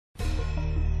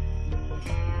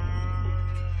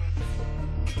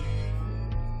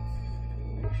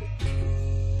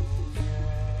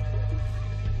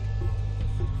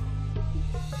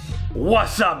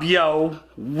What's up, yo?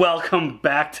 Welcome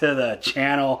back to the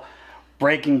channel.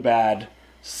 Breaking Bad,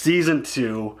 Season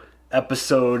 2,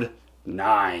 Episode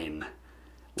 9.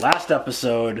 Last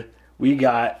episode, we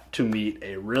got to meet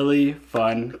a really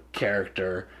fun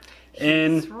character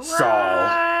in Saul.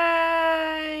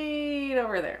 Right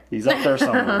over there. He's up there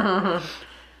somewhere.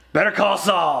 Better Call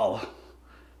Saul.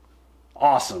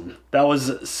 Awesome. That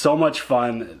was so much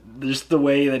fun. Just the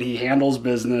way that he handles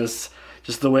business.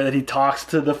 Just the way that he talks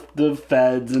to the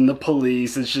feds and the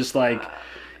police. It's just like,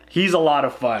 he's a lot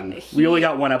of fun. We only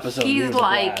got one episode. He's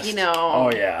like, you know.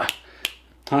 Oh, yeah.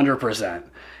 100%.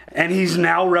 And he's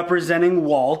now representing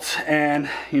Walt.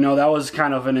 And, you know, that was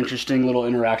kind of an interesting little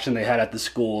interaction they had at the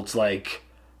school. It's like,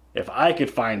 if I could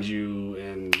find you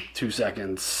in 2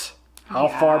 seconds, how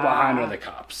far behind are the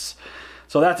cops?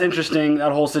 So that's interesting.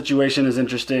 That whole situation is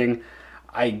interesting.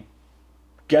 I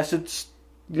guess it's,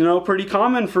 you know, pretty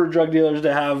common for drug dealers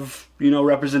to have, you know,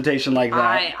 representation like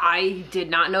that. I did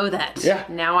not know that. Yeah.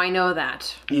 Now I know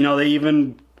that. You know, they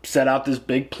even set out this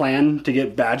big plan to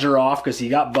get Badger off because he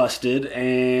got busted,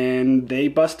 and they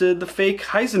busted the fake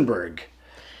Heisenberg.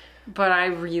 But I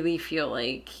really feel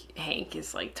like Hank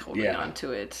is like totally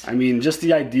onto it. I mean, just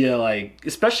the idea, like,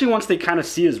 especially once they kind of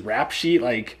see his rap sheet,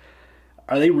 like,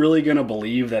 are they really going to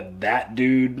believe that that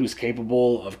dude was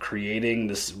capable of creating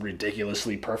this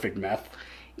ridiculously perfect meth?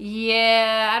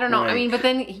 Yeah, I don't know. Like, I mean, but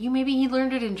then maybe he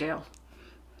learned it in jail.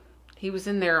 He was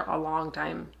in there a long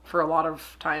time, for a lot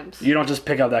of times. You don't just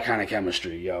pick up that kind of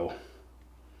chemistry, yo.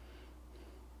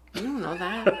 You don't know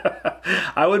that.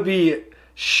 I would be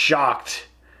shocked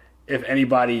if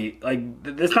anybody, like,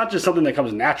 it's not just something that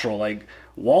comes natural. Like,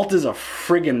 Walt is a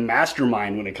friggin'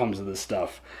 mastermind when it comes to this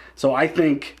stuff. So I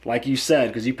think, like you said,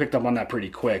 because you picked up on that pretty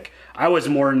quick, I was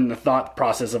more in the thought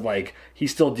process of, like,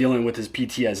 he's still dealing with his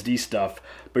PTSD stuff,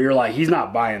 but you're like, he's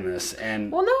not buying this.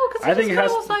 And well, no, because I think it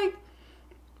was like,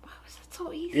 why was it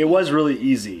so easy? It was really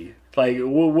easy. Like,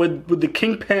 would the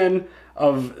kingpin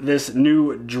of this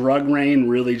new drug reign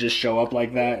really just show up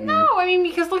like that? And no, I mean,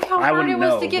 because look how hard it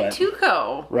was to get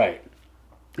Tuco. Right.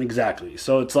 Exactly.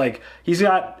 So it's like, he's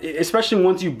got, especially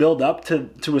once you build up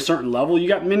to a certain level, you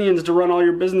got minions to run all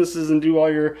your businesses and do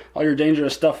all your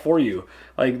dangerous stuff for you.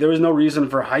 Like, there was no reason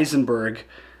for Heisenberg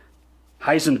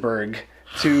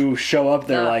to show up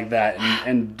there like that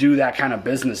and do that kind of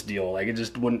business deal. Like, it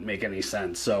just wouldn't make any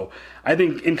sense. So I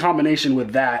think in combination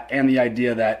with that and the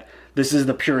idea that this is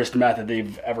the purest meth that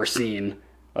they've ever seen,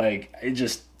 like, it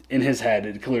just, in his head,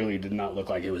 it clearly did not look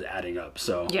like it was adding up.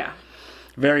 So yeah.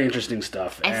 Very interesting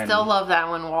stuff. I still love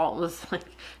that when Walt was like,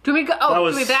 do we go?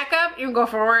 Oh, do we back up? You can go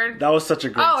forward. That was such a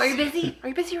great. Oh, are you busy? Are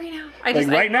you busy right now?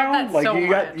 Right now? Like, so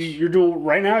you're doing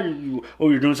right now?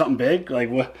 You're doing something big? Like,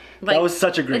 what? Like, that was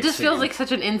such a great It just scene. Feels like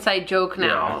such an inside joke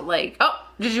now. Yeah. Like, oh,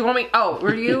 did you want me? Oh,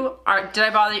 were you? Did I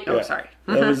bother you? Oh, sorry.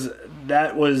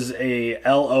 That was a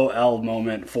LOL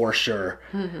moment for sure.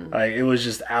 Like, it was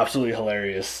just absolutely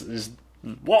hilarious. Just,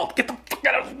 Walt, get the fuck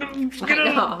out of get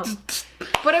out.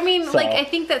 But I mean, like, I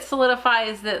think that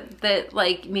solidifies that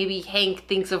like, maybe Hank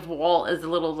thinks of Walt as a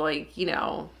little, like, you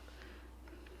know,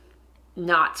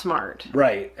 not smart.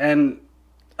 Right. And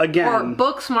again, or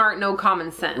book smart, no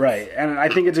common sense. Right. And I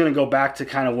think it's going to go back to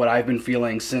kind of what I've been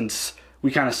feeling since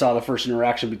we kind of saw the first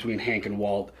interaction between Hank and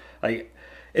Walt. Like,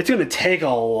 it's going to take a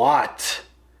lot.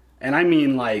 And I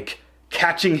mean, like,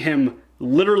 catching him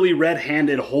literally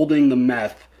red-handed holding the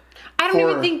meth. I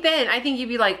don't even think then. I think you'd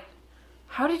be like,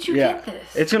 how did you get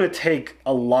this? It's going to take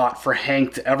a lot for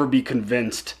Hank to ever be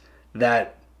convinced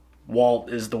that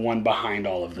Walt is the one behind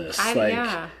all of this.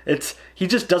 He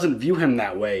just doesn't view him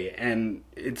that way. And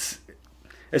it's,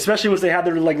 especially once they had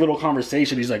their, like, little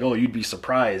conversation, he's like, oh, you'd be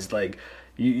surprised. Like,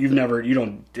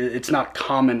 it's not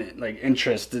common, like,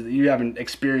 interest. You haven't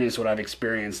experienced what I've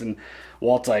experienced. And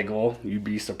Walt's like, well, you'd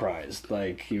be surprised.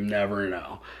 Like, you never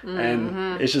know.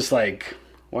 And it's just like,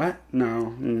 what?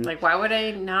 No. Like, why would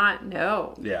I not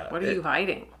know? Yeah. What are you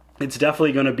hiding? It's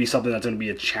definitely going to be something that's going to be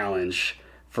a challenge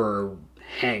for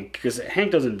Hank, because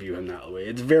Hank doesn't view him that way.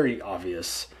 It's very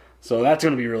obvious. So that's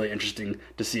going to be really interesting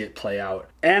to see it play out.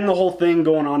 And the whole thing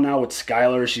going on now with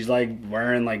Skylar, she's like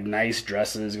wearing like nice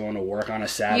dresses, going to work on a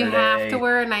Saturday. You have to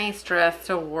wear a nice dress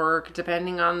to work,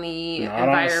 depending on the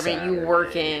environment you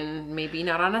work in. Maybe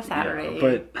not on a Saturday. Yeah,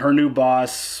 but her new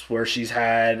boss, where she's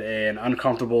had an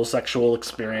uncomfortable sexual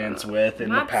experience with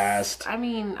in the past. I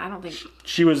mean, I don't think...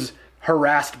 She was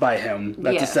harassed by him.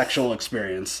 That's a sexual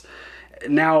experience.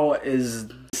 Now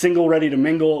is single, ready to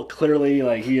mingle. Clearly,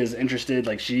 like, he is interested.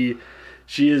 Like, she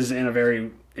is in a very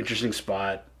interesting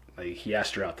spot. Like, he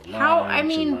asked her out to lunch. How? I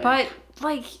mean, but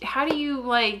like, how do you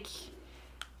like?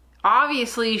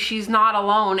 obviously she's not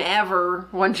alone ever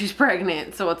when she's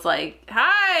pregnant. So it's like,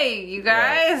 hi, you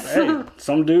guys. Yeah. Hey,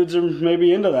 some dudes are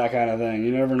maybe into that kind of thing.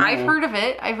 You never know. I've heard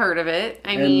of it.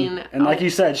 And like you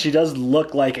said, she does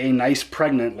look like a nice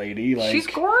pregnant lady. Like, she's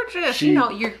gorgeous. You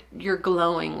know, you're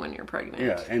glowing when you're pregnant.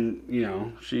 Yeah, and you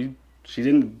know, she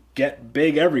didn't get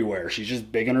big everywhere. She's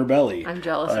just big in her belly. I'm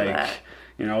jealous of that.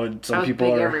 You know, some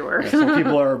people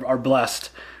are blessed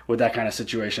with that kind of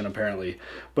situation, apparently.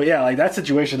 But yeah, like, that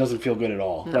situation doesn't feel good at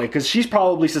all. No. Like, because she's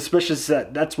probably suspicious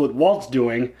that that's what Walt's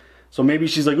doing. So maybe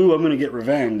she's like, ooh, I'm going to get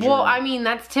revenge. Well, I mean,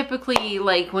 that's typically,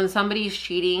 like, when somebody's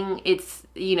cheating, it's,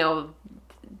 you know,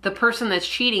 the person that's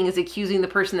cheating is accusing the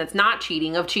person that's not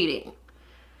cheating of cheating.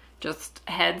 Just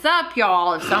heads up,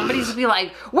 y'all. If somebody's be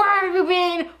like, where have you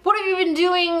been? What have you been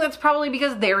doing? That's probably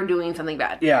because they're doing something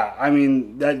bad. Yeah, I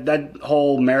mean, that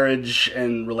whole marriage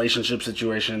and relationship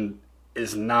situation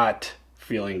is not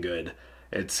feeling good.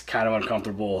 It's kind of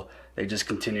uncomfortable. They just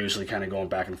continuously kind of going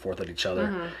back and forth at each other.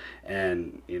 Mm-hmm.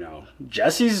 And, you know,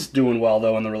 Jesse's doing well,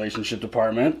 though, in the relationship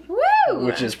department. Woo!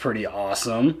 Which is pretty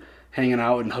awesome. Hanging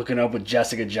out and hooking up with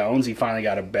Jessica Jones. He finally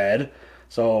got a bed.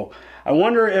 So I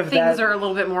wonder if things are a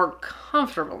little bit more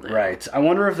comfortable now. Right. I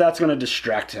wonder if that's going to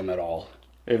distract him at all.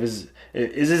 Is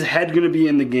his head going to be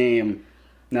in the game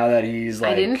now that he's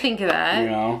like... I didn't think of that, you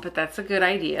know, but that's a good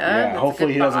idea. Yeah,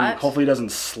 hopefully he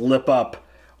doesn't slip up,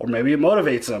 or maybe it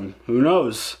motivates him. Who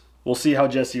knows? We'll see how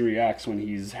Jesse reacts when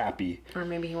he's happy. Or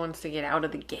maybe he wants to get out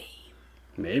of the game.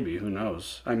 Maybe, who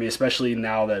knows? I mean, especially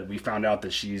now that we found out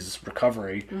that she's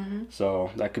recovering. Mm-hmm.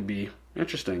 So that could be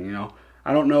interesting, you know.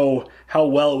 I don't know how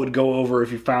well it would go over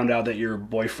if you found out that your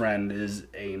boyfriend is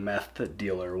a meth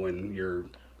dealer when you're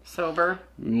sober.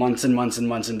 Months and months and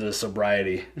months into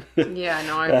sobriety. Yeah,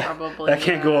 no, I probably... That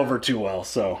can't go over too well,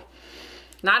 so...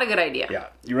 Not a good idea. Yeah.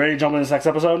 You ready to jump into this next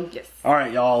episode? Yes. All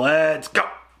right, y'all, let's go!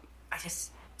 I just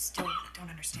still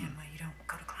don't understand why you don't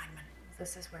go to Kleinman.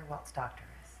 This is where Walt's doctor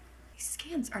is. These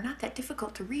scans are not that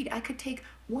difficult to read. I could take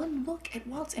one look at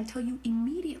Walt's and tell you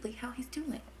immediately how he's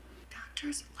doing.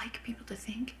 Doctors like people to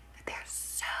think that they're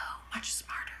so much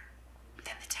smarter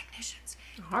than the technicians.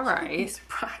 All right. You'd be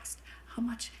surprised how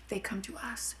much they come to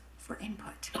us for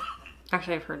input.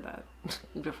 Actually, I've heard that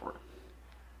before.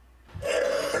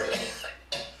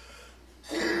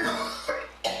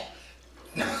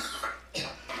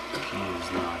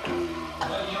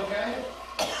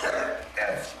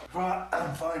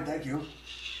 I'm fine, thank you.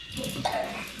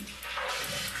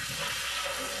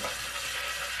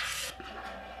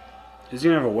 Is he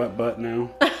gonna have a wet butt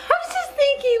now? I was just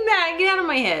thinking that. Get out of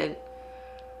my head.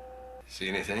 See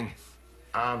anything?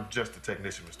 I'm just a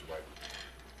technician, Mr. White.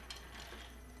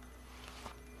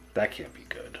 That can't be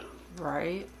good.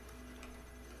 Right?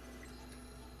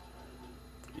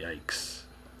 Yikes.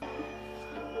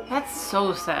 That's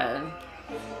so sad.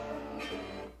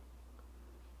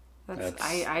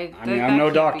 I mean, I'm no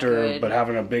doctor, but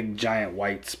having a big giant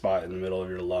white spot in the middle of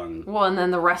your lung. Well, and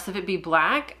then the rest of it be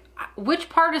black? Which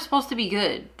part is supposed to be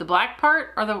good? The black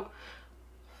part or the...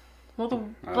 Well, the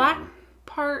black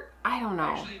part, I don't know.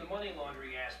 Actually, the money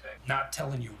laundering aspect. Not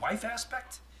telling your wife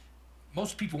aspect?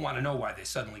 Most people want to know why they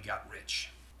suddenly got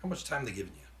rich. How much time they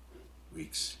giving you?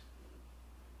 Weeks.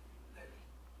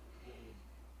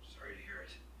 Sorry to hear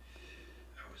it.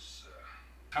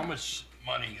 How much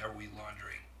money are we laundering?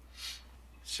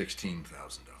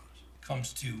 $16,000.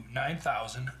 Comes to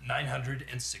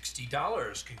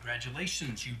 $9,960.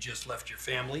 Congratulations, you just left your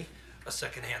family a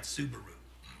secondhand Subaru.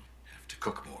 Have to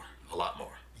cook more, a lot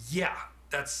more. Yeah,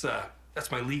 that's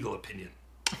my legal opinion.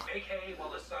 AKA while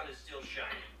the sun is still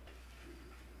shining.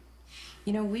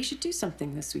 You know, we should do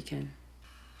something this weekend.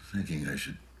 Thinking I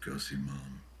should go see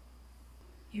Mom.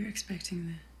 You're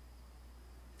expecting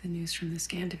the news from the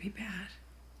scan to be bad.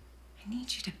 I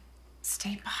need you to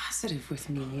stay positive with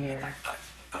me here.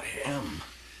 I am.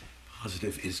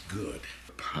 Positive is good.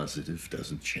 Positive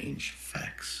doesn't change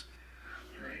facts.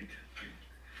 Right?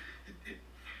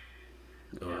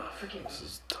 This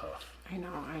is tough. I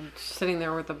know. I'm sitting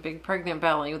there with a big pregnant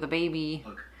belly with a baby.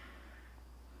 Look.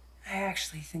 I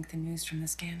actually think the news from the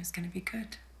scan is going to be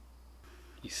good.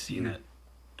 He's seen it,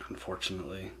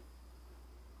 unfortunately.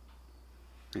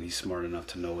 And he's smart enough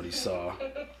to know what he saw.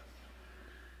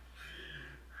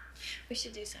 We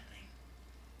should do something.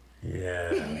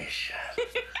 Yeah, we should.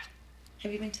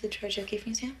 Have you been to the Georgia O'Keeffe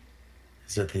Museum?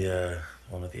 Is that the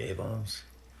one with the A-bombs?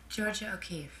 Georgia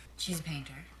O'Keeffe. She's a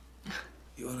painter.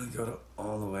 You want to go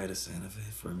all the way to Santa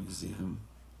Fe for a museum?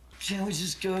 Can't we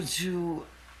just go to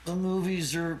the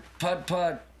movies or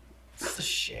putt-putt? It's the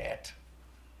shit.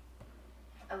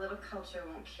 A little culture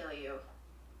won't kill you.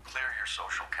 Clear your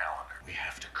social calendar. We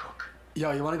have to cook.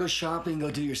 Yo, you want to go shopping?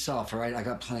 Go do it yourself, all right? I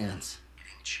got plans.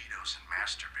 Eating Cheetos and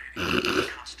masturbating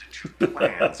constitute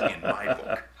plans in my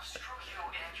book.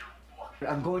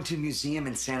 I'm going to a museum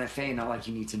in Santa Fe, not like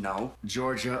you need to know.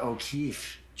 Georgia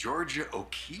O'Keeffe. Georgia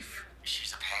O'Keeffe?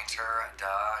 She's a painter, and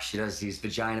she does these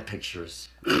vagina pictures.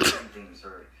 Paintings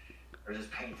or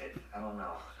just painted. I don't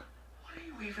know. What are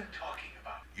you even talking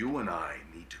about? You and I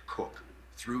need to cook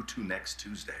through to next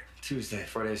Tuesday. Tuesday,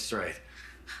 4 days straight.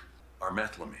 Our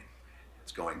methylamine,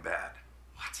 it's going bad.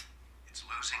 What? It's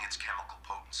losing its chemical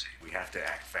potency. We have to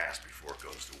act fast before it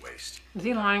goes to waste. Is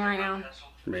he lying right now?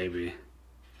 Maybe.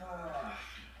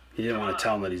 He didn't want to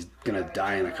tell him that he's gonna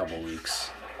die in a couple weeks.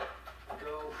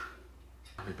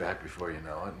 I'll be back before you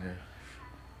know it, and you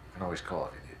can always call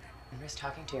if you need me. You was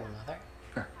talking to your mother?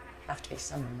 Have to be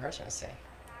some emergency.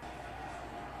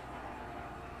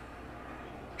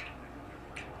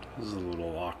 This is a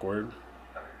little awkward.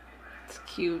 It's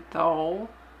cute though.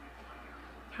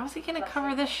 How's he gonna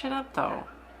cover this shit up though?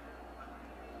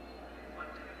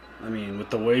 I mean, with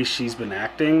the way she's been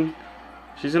acting,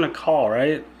 she's gonna call,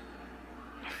 right?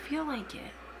 I feel like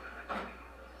it.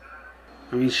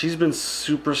 I mean, she's been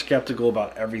super skeptical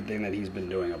about everything that he's been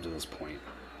doing up to this point.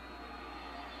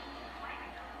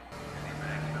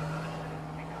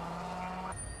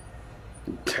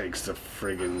 Takes the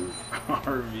friggin'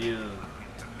 RV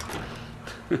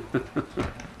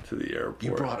to the airport.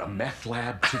 You brought a meth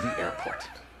lab to the airport.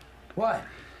 What?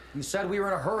 You said we were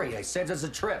in a hurry. I saved us a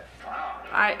trip.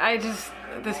 I just,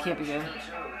 this can't be good.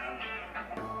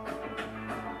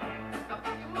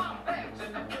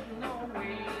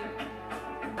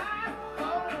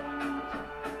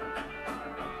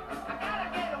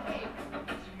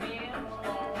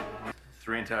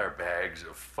 Three entire bags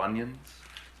of Funyuns.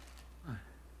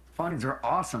 Funyuns are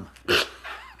awesome.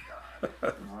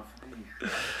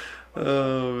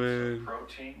 Oh, man.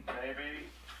 Protein, baby.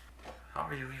 How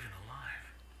are you even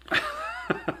alive?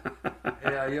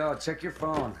 Yeah, yo, check your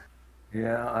phone.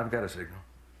 Yeah, I've got a signal.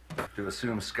 To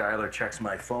assume Skylar checks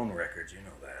my phone records, you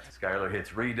know that. Skylar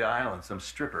hits redial and some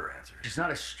stripper answers. She's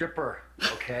not a stripper,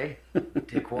 okay?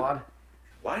 Dickwad.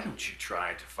 Why don't you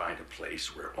try to find a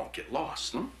place where it won't get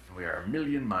lost, hmm? We are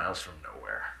 1,000,000 miles from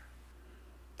nowhere.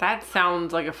 That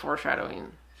sounds like a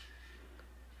foreshadowing.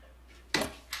 Why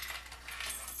don't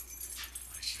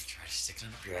you try to stick it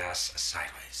up your ass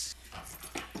sideways?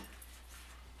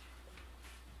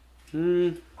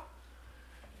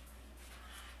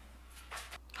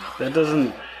 That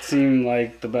doesn't seem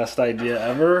like the best idea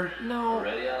ever. No.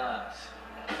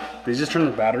 They just turned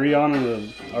the battery on in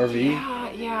the RV.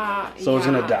 Yeah. So it's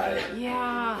gonna die.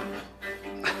 Yeah.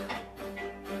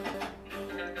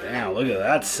 Damn, look at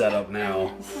that setup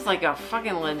now. This is like a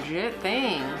fucking legit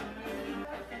thing.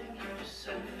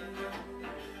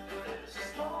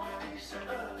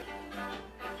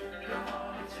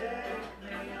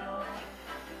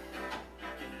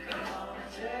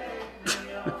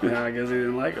 Yeah, I guess he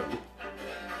didn't like him.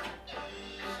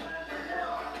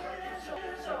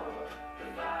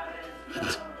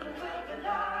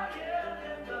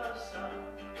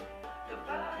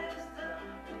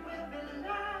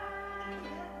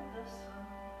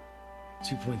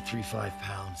 £2.35.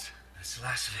 That's the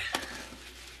last of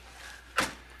it.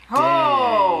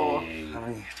 Oh! How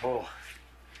many total?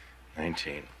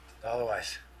 19.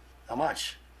 Otherwise, how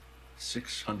much?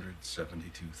 $672,000.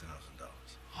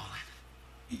 All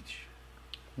Each.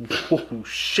 Oh,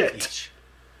 shit. Each.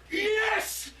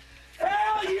 Yes!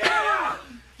 Hell yeah!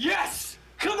 Yes!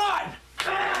 Come on!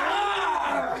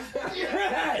 Ah!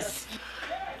 Yes!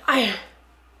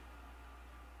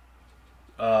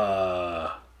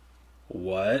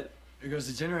 What? Here goes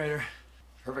the generator.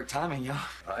 Perfect timing, yo.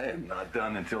 I am not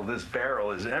done until this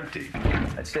barrel is empty.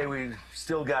 I'd say we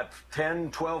still got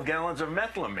 10, 12 gallons of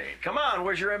methylamine. Come on,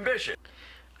 where's your ambition?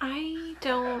 I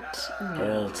don't know.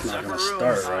 Well, it's not gonna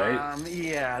start, right?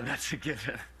 Yeah, that's a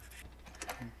given.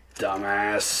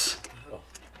 Dumbass.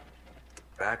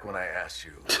 Back when I asked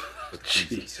you to put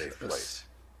these in a safe place,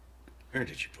 where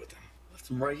did you put them? Left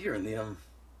them right here in the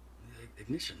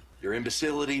ignition. Your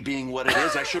imbecility being what it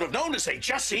is, I should have known to say,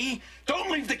 Jesse,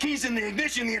 don't leave the keys in the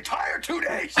ignition the entire 2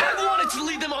 days. I wanted to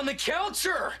leave them on the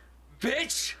counter,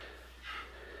 bitch.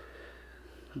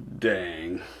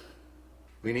 Dang.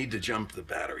 We need to jump the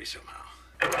battery somehow.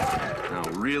 Now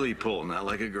really pull, not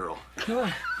like a girl.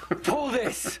 Pull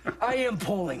this. I am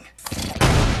pulling.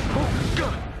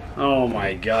 Oh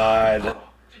my god.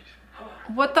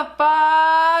 What the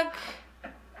fuck?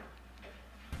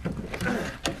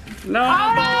 No!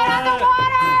 Oh no, not the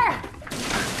water!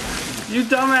 You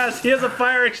dumbass, he has a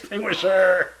fire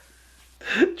extinguisher!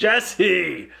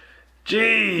 Jesse!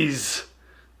 Jeez!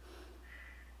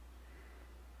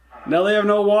 Now they have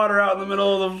no water out in the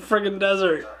middle of the friggin'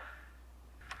 desert.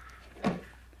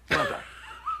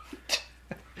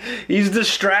 He's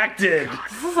distracted.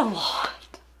 This is a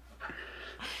lot.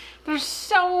 There's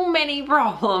so many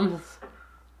problems.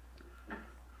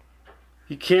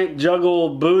 He can't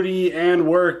juggle booty and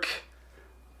work.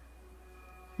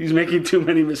 He's making too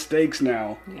many mistakes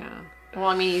now. Yeah. Well,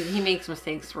 I mean, he makes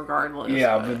mistakes regardless.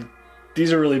 Yeah, but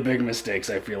these are really big mistakes,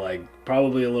 I feel like.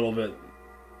 Probably a little bit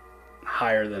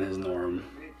higher than his norm.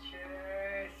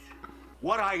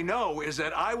 What I know is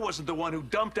that I wasn't the one who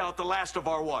dumped out the last of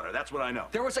our water. That's what I know.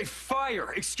 There was a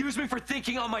fire. Excuse me for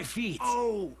thinking on my feet.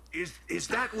 Oh, is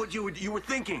that what you were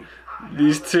thinking?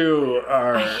 These two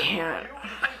are... I can't.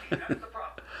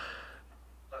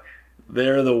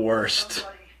 They're the worst,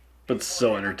 but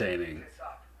so entertaining.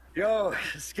 Yo,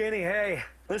 Skinny, hey.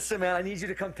 Listen, man, I need you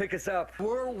to come pick us up.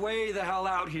 We're way the hell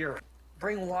out here.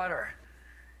 Bring water.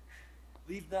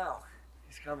 Leave now.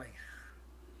 He's coming.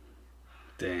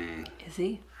 Dang. Is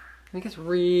he? I think it's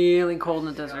really cold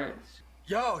in the desert.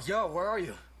 Yo, where are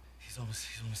you? He's almost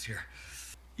here.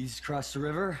 You just crossed the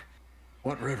river?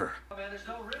 What river?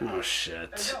 Oh,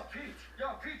 shit.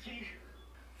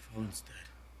 Phone's dead.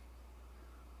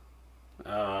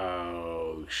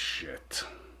 Oh, shit.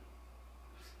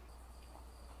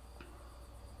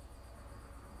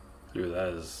 Dude, that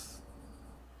is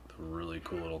a really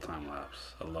cool little time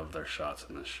lapse. I love their shots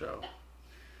in this show.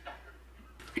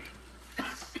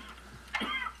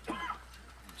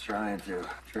 Trying to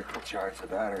trickle charge the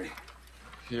battery.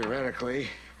 Theoretically, it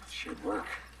should work.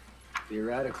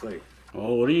 Theoretically.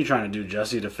 Well, what are you trying to do,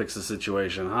 Jesse, to fix the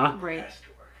situation, huh? Right.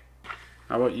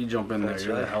 How about you jump in there? That's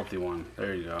You're the right. healthy one.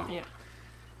 There you go. Yeah.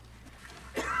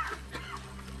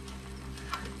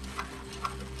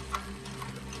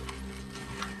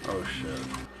 Oh, shit.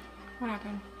 What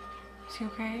happened? Is he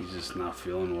okay? He's just not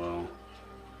feeling well.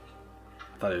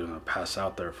 I thought he was going to pass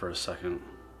out there for a second.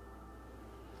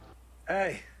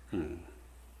 Hey.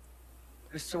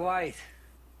 Mr. White.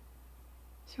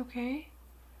 Is he okay?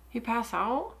 He pass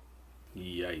out?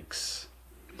 Yikes.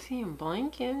 I see him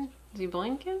blinking. Is he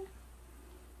blinking?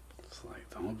 It's like,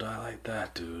 don't die like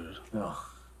that, dude. No.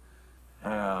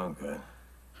 I'm good.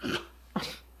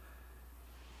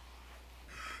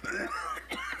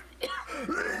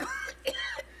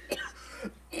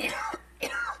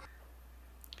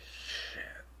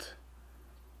 Shit.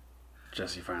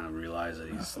 Jesse finally realized that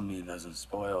he's For me, it doesn't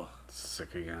spoil,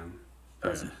 sick again.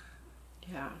 does it?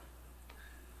 Yeah.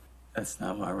 That's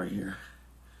not why we're here.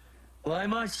 Lie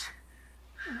much?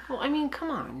 Well, I mean, come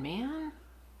on, man.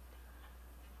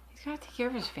 He's got to take care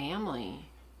of his family.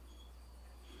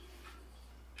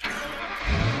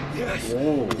 Yes.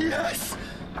 Whoa. Yes.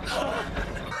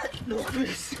 No,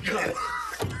 please. God.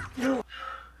 No.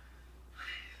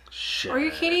 Shit. Are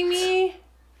you kidding me?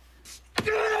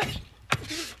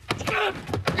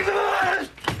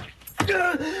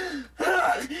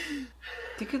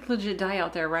 They could legit die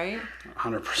out there, right?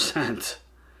 100%.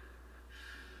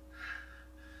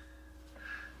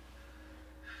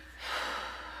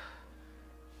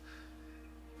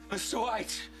 Mr.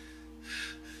 White.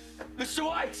 Mr.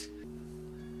 White.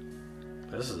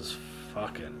 This is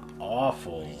fucking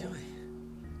awful. What are you doing?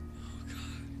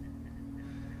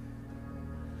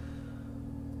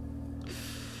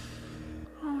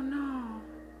 Oh no.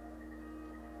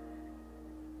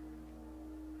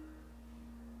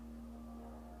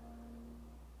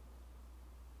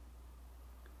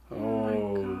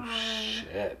 Oh,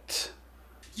 shit.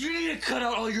 You need to cut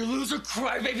out all your loser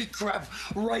crybaby crap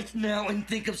right now and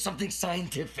think of something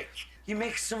scientific. You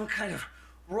make some kind of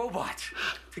robot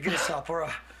to get us up,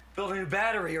 or build a new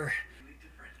battery, or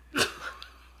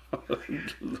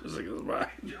Losing his mind.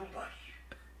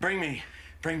 Bring me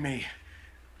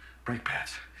brake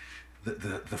pads.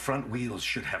 The front wheels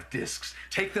should have discs.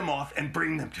 Take them off and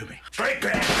bring them to me. Brake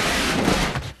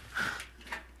pads!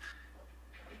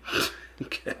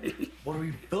 Okay. what are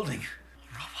we building?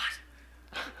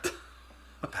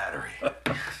 A battery.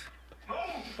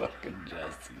 Fucking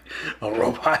Jesse. A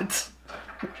robot?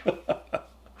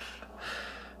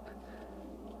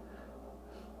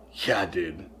 Yeah,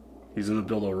 dude. He's gonna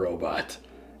build a robot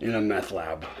in a meth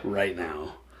lab right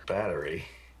now. Battery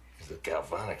is a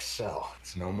galvanic cell.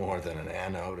 It's no more than an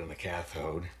anode and a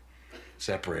cathode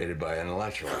separated by an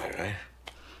electrolyte, right?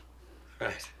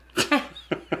 Right.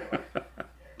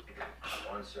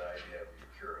 One side you have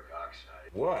mercuric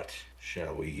oxide. What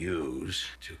shall we use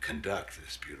to conduct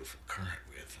this beautiful current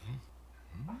with?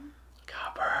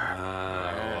 Copper.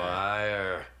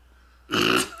 Wire.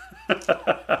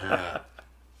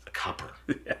 Copper.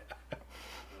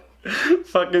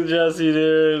 Fucking Jesse,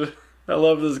 dude. I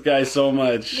love this guy so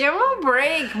much. Give him a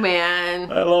break,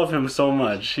 man. I love him so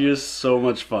much. He is so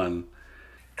much fun.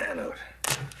 Anode.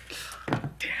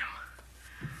 Damn.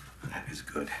 That is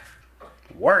good.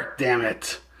 Work, damn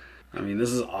it. I mean, this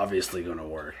is obviously gonna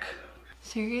work.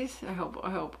 Serious? I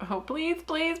hope. Please,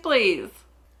 please, please.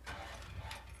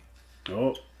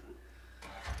 Oh.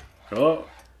 Oh.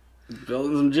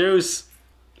 Building some juice.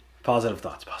 Positive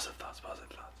thoughts.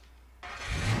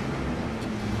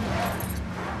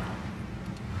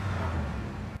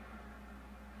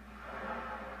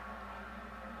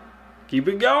 Keep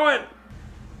it going.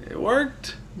 It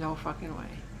worked. No fucking way.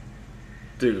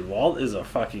 Dude, Walt is a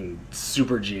fucking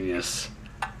super genius.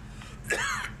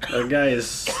 That guy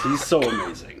he's so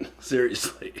amazing.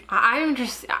 Seriously. I'm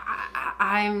just,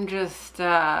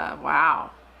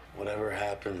 wow. Whatever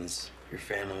happens, your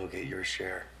family will get your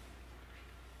share.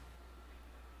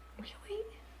 Really?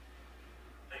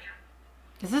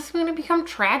 Is this going to become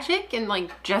tragic and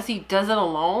like Jesse does it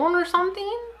alone or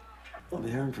something? I'll be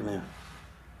hearing from you.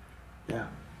 Yeah.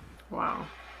 Wow.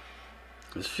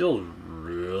 This feels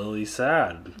really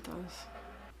sad. It does.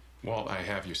 Walt, I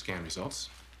have your scan results,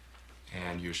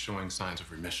 and you're showing signs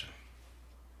of remission.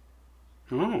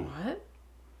 Oh. What?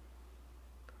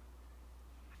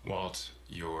 Walt,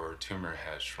 your tumor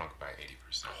has shrunk by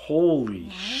 80%.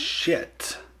 Holy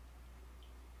shit.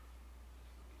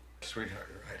 Sweetheart,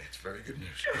 you're right. It's very good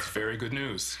news. It's very good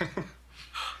news. Oh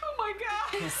my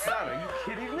God. Are you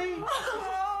kidding me?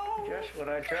 Just when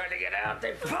I tried to get out,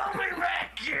 they pulled me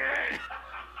back in.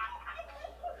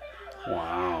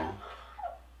 Wow.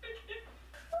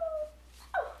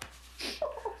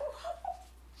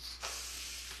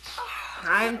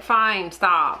 I'm fine.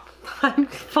 Stop. I'm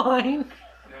fine.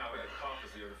 Now, cough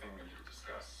is the other thing we need to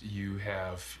discuss. You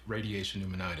have radiation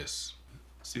pneumonitis.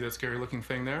 See that scary looking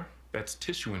thing there? That's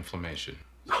tissue inflammation.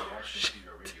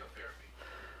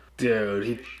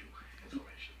 Dude,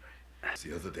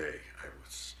 The other day, I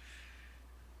was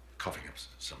coughing up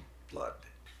some blood.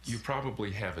 You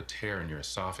probably have a tear in your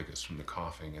esophagus from the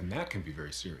coughing, and that can be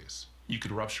very serious. You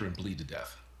could rupture and bleed to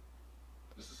death.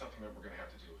 This is something that we're going to have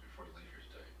to deal with before you leave here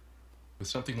today. With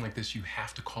something like this, you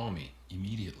have to call me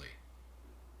immediately.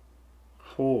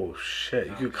 oh shit,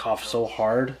 you could cough so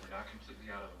hard. We're not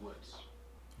completely out of the woods.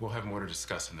 We'll have more to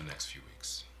discuss in the next few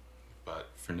weeks. But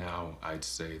for now, I'd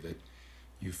say that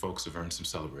you folks have earned some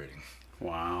celebrating.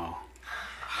 Wow.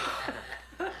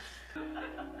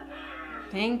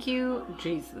 Thank you,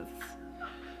 Jesus.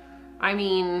 I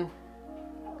mean,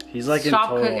 He's like in stop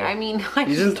total. cooking. I mean,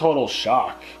 he's in total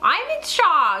shock. I'm in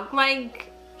shock.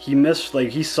 Like,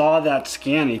 He saw that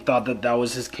scan. He thought that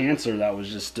was his cancer that was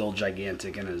just still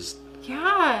gigantic in his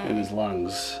yeah.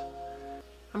 lungs.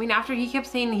 I mean, after he kept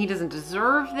saying he doesn't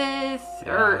deserve this,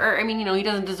 or I mean, you know, he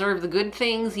doesn't deserve the good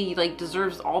things. He like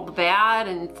deserves all the bad,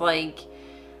 and it's like,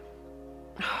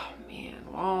 oh man,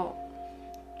 well,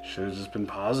 should have just been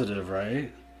positive,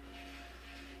 right?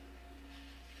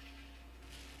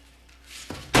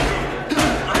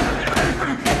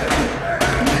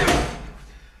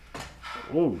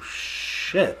 Oh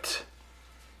shit!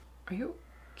 Are you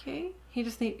okay?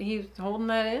 He's holding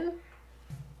that in.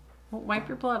 Well, wipe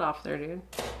your blood off there, dude.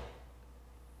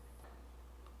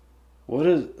 What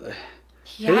is?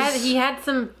 He had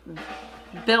some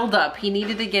buildup. He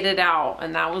needed to get it out,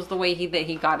 and that was the way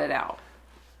he got it out.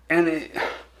 And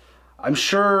I'm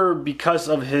sure because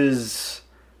of his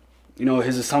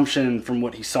assumption from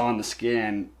what he saw in the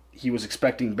scan, he was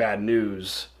expecting bad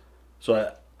news.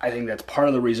 So I think that's part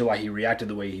of the reason why he reacted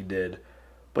the way he did.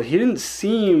 But he didn't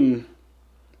seem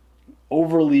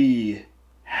overly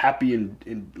happy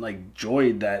and like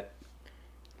joyed that.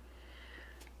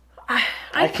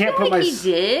 I can't put my. He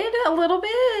did a little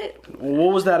bit.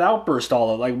 What was that outburst all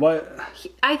of? Like what?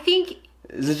 I think.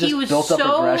 Is it just built up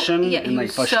aggression and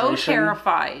like frustration? He was so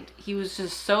terrified. He was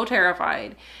just so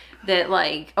terrified that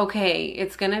like, okay,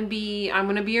 I'm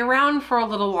gonna be around for a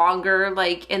little longer,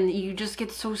 like, and you just get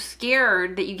so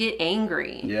scared that you get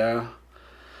angry. Yeah.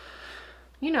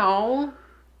 You know.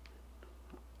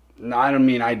 No, I don't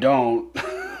mean I don't.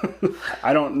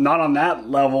 I don't, not on that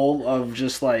level of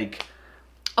just like.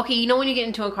 Okay, you know when you get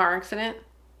into a car accident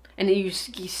and you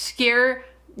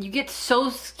get so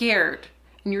scared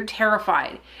and you're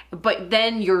terrified, but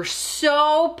then you're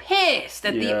so pissed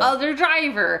at the other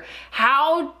driver.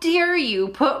 How dare you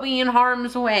put me in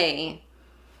harm's way?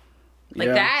 Like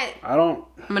that. I'm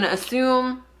gonna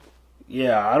assume.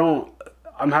 Yeah,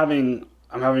 I'm having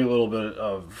a little bit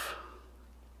of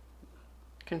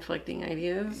conflicting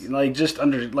ideas. Like just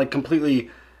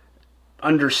completely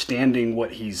understanding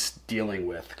what he's dealing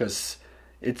with, because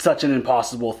it's such an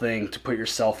impossible thing to put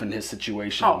yourself in his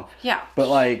situation. Oh, yeah. But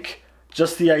like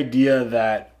just the idea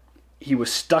that he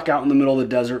was stuck out in the middle of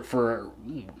the desert for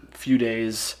a few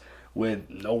days with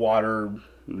no water,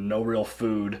 no real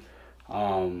food,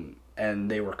 and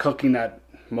they were cooking that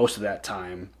most of that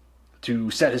time to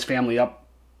set his family up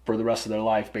for the rest of their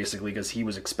life, basically, because he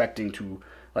was expecting to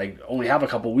like only have a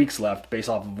couple weeks left based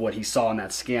off of what he saw in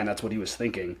that scan. That's what he was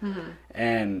thinking.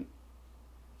 And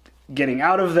getting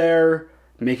out of there,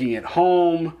 making it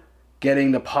home,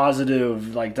 getting the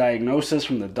positive like diagnosis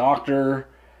from the doctor,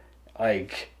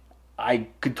 like I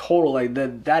could totally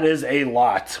that is a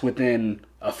lot within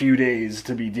a few days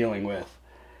to be dealing with.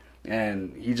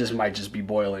 And he just might just be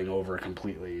boiling over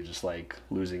completely, just like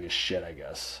losing his shit, I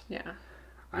guess. Yeah.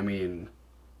 I mean,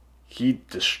 he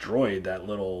destroyed that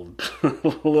little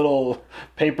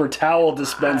paper towel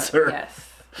dispenser. Yes.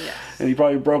 Yes. And he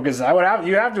probably broke his. You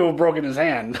have to have broken his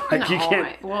hand. Like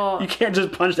No, you can't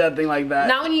just punch that thing like that.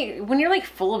 Not when you're like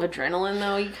full of adrenaline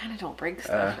though. You kind of don't break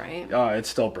stuff, right? Oh, it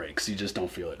still breaks. You just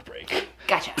don't feel it break.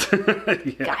 Gotcha.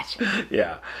 Yeah. Gotcha.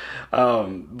 Yeah,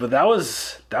 but that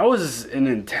was an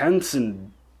intense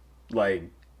and like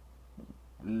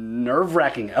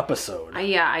nerve-wracking episode.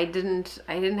 I didn't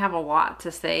have a lot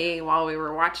to say while we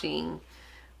were watching,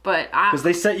 but because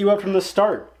they set you up from the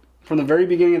start, from the very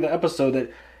beginning of the episode,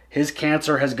 that his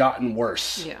cancer has gotten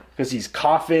worse. Yeah. Because he's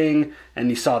coughing, and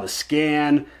you saw the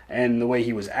scan, and the way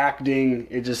he was acting,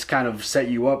 it just kind of set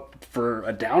you up for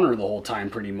a downer the whole time,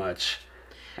 pretty much.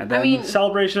 And then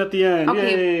celebration at the end.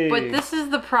 Okay, Yay. but this is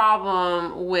the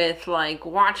problem with like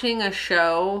watching a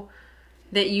show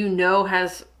that you know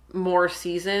has more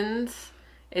seasons.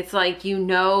 It's like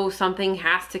something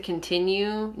has to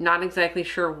continue. Not exactly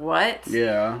sure what.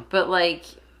 Yeah. But like,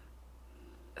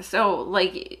 so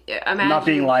like, imagine not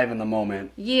being live in the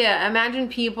moment. Yeah, imagine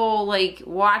people like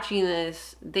watching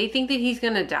this. They think that he's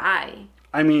gonna die.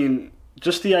 I mean,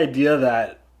 just the idea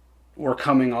that we're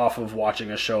coming off of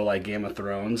watching a show like Game of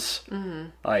Thrones,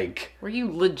 like where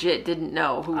you legit didn't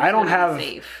know who was I don't gonna have be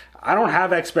safe. I don't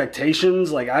have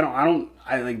expectations. Like I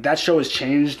like that show has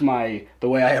changed the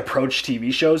way I approach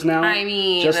TV shows now. I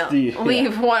mean, leave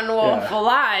yeah, one wolf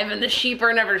alive and the sheep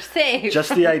are never safe.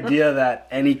 Just the idea that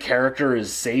any character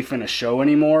is safe in a show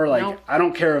anymore. Like Nope. I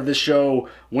don't care if this show,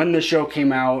 when the show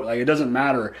came out, like it doesn't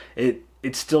matter. It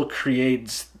still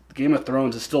creates Game of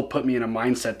Thrones has still put me in a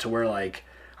mindset to where like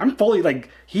I'm fully like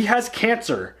he has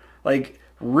cancer, like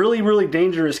really, really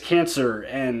dangerous cancer,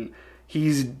 and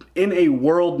he's in a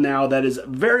world now that is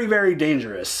very, very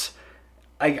dangerous.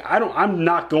 I'm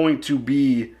not going to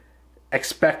be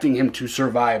expecting him to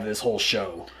survive this whole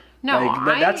show. No,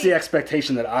 that's the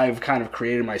expectation that I've kind of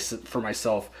created for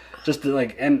myself. Just to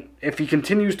like, and if he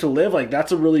continues to live, like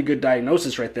that's a really good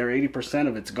diagnosis right there. 80%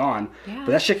 of it's gone, but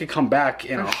that shit could come back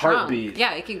in a heartbeat.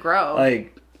 Yeah, it could grow.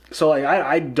 Like, so like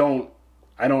I don't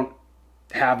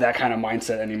have that kind of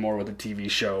mindset anymore with a TV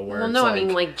show where it's I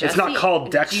mean, like it's not called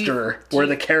Dexter where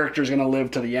the character's gonna live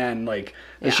to the end. Like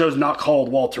the show's not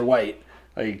called Walter White.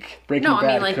 Like Breaking Bad. No,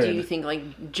 I mean, like, could. do you think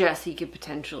like Jesse could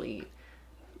potentially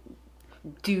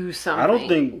do something? I don't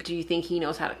think. Do you think he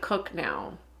knows how to cook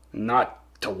now? Not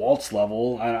to Walt's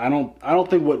level. I don't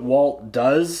think what Walt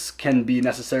does can be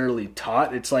necessarily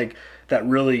taught. It's like that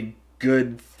really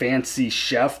good fancy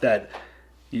chef that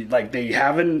like they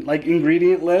have an like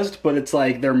ingredient list, but it's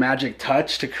like their magic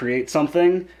touch to create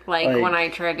something. Like when I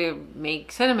tried to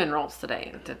make cinnamon rolls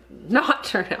today, it did not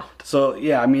turn out. So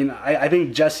yeah, I mean, I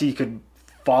think Jesse could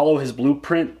follow his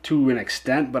blueprint to an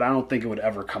extent, but I don't think it would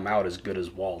ever come out as good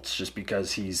as Walt's, just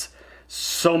because he's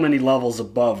so many levels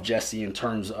above Jesse in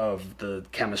terms of the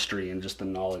chemistry and just the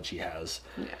knowledge he has.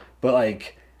 Yeah. But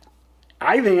like,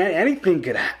 I think anything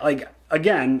could like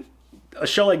again. A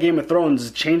show like Game of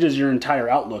Thrones changes your entire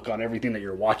outlook on everything that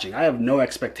you're watching. I have no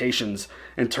expectations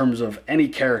in terms of any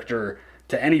character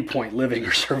to any point living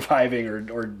or surviving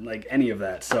or like any of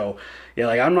that. So yeah,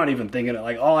 like I'm not even thinking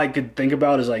like all I could think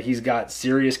about is like he's got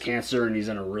serious cancer and he's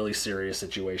in a really serious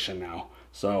situation now.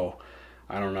 So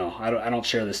I don't know. I don't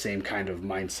share the same kind of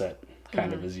mindset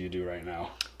kind of as you do right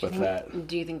now with that.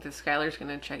 Do you think that Skylar's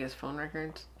gonna check his phone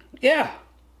records? Yeah.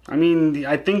 I mean,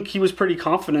 I think he was pretty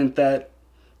confident that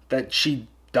she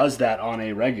does that on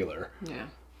a regular. Yeah.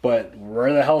 But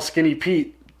where the hell Skinny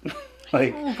Pete?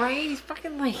 Like, oh, right? He's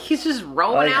fucking like he's just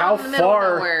rolling out in the middle of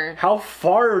nowhere. How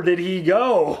far did he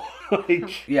go?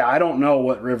 Like, yeah, I don't know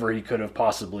what river he could have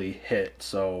possibly hit.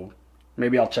 So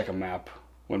maybe I'll check a map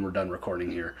when we're done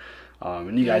recording here,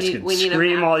 and you guys can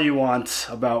scream all you want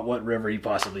about what river he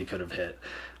possibly could have hit,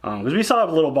 because we saw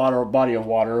a little body of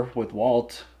water with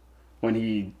Walt when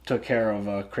he took care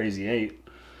of Crazy 8.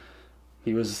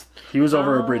 He was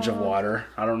over a bridge of water.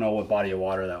 I don't know what body of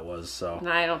water that was, so.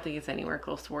 No, I don't think it's anywhere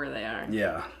close to where they are.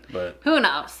 Yeah, but. Who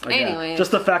knows? Again, Anyways.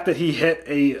 just the fact that he hit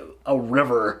a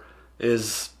river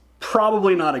is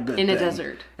probably not a good thing. In a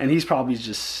desert. And he's probably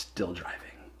just still driving.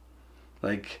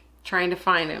 Like. Trying to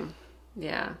find him.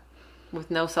 Yeah.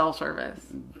 With no cell service.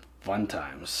 Fun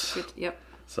times. Yep.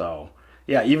 So,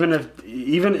 yeah, even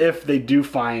if they do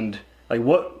find, like,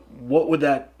 what would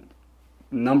that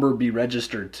number be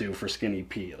registered to for Skinny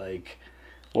Pete? Like,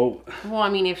 well, I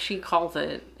mean, if she calls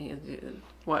it,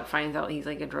 finds out he's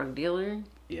like a drug dealer?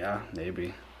 Yeah,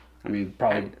 maybe. I mean,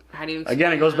 probably. How do you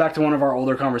again, it goes back to one of our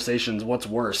older conversations. What's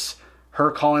worse,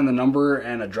 her calling the number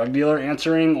and a drug dealer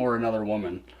answering, or another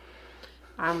woman?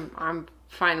 I'm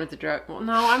fine with the drug. Well,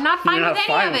 no, I'm not fine with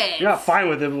any of it. You're not fine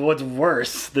with it, but what's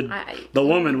worse? The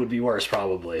woman would be worse,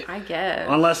 probably. I guess.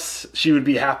 Unless she would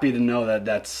be happy to know that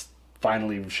that's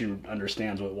finally she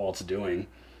understands what Walt's doing.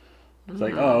 It's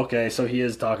like, oh, okay, so he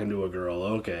is talking to a girl.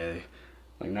 Okay.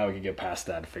 Like, now we can get past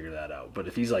that and figure that out. But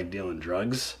if he's, like, dealing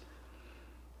drugs...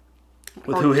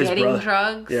 with or who his getting brother,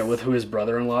 drugs? Yeah, with who his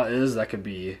brother-in-law is, that could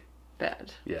be...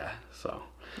 bad. Yeah, so...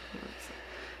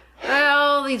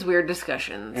 Well, these weird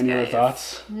discussions. Any other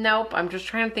thoughts? Nope, I'm just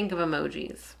trying to think of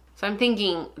emojis. So I'm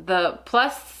thinking the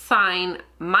plus sign,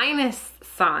 minus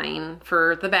sign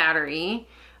for the battery,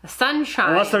 a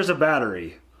sunshine. Unless there's a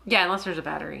battery. Yeah, unless there's a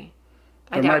battery.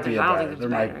 There might be a battery.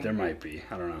 There might be.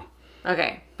 I don't know.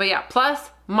 Okay, but yeah, plus,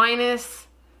 minus,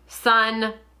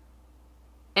 sun,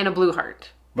 and a blue heart.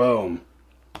 Boom.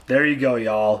 There you go,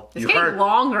 y'all. It's getting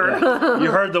longer. Yeah,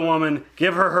 you heard the woman.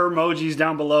 Give her emojis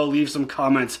down below. Leave some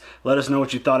comments. Let us know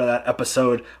what you thought of that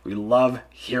episode. We love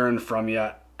hearing from you.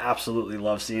 Absolutely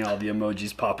love seeing all the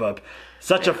emojis pop up.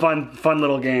 Such a fun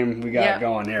little game we got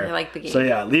going here. I like the game. So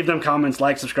yeah, leave them comments,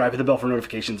 like, subscribe, hit the bell for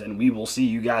notifications, and we will see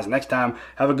you guys next time.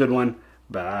 Have a good one.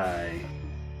 Bye.